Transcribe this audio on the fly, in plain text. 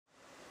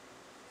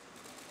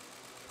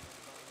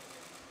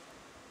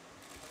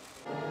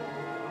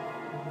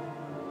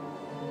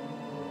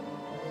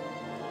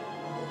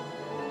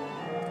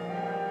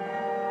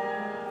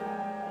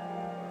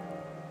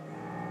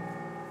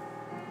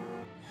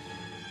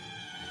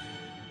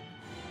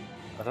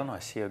I don't know, I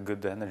see a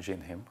good energy in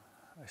him.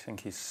 I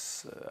think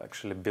he's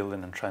actually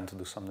building and trying to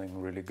do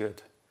something really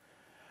good.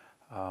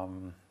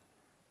 You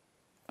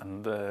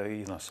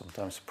know,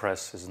 sometimes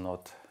press is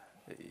not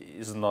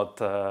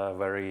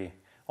very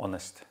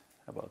honest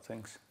about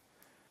things.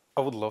 I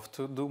would love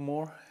to do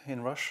more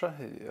in Russia.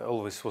 I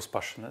always was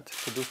passionate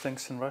to do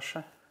things in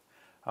Russia.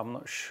 I'm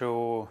not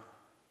sure.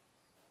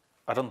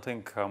 I don't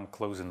think I'm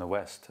closing the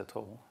West at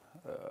all.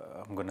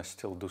 I'm gonna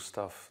still do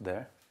stuff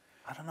there.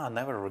 I don't know, I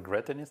never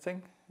regret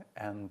anything,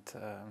 and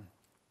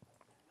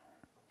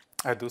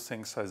I do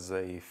things as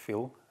I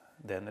feel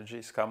the energy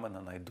is coming,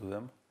 and I do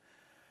them.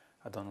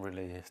 I don't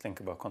really think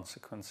about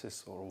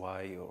consequences or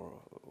why or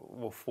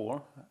what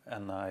for,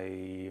 and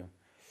I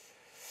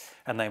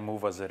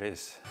move as it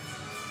is.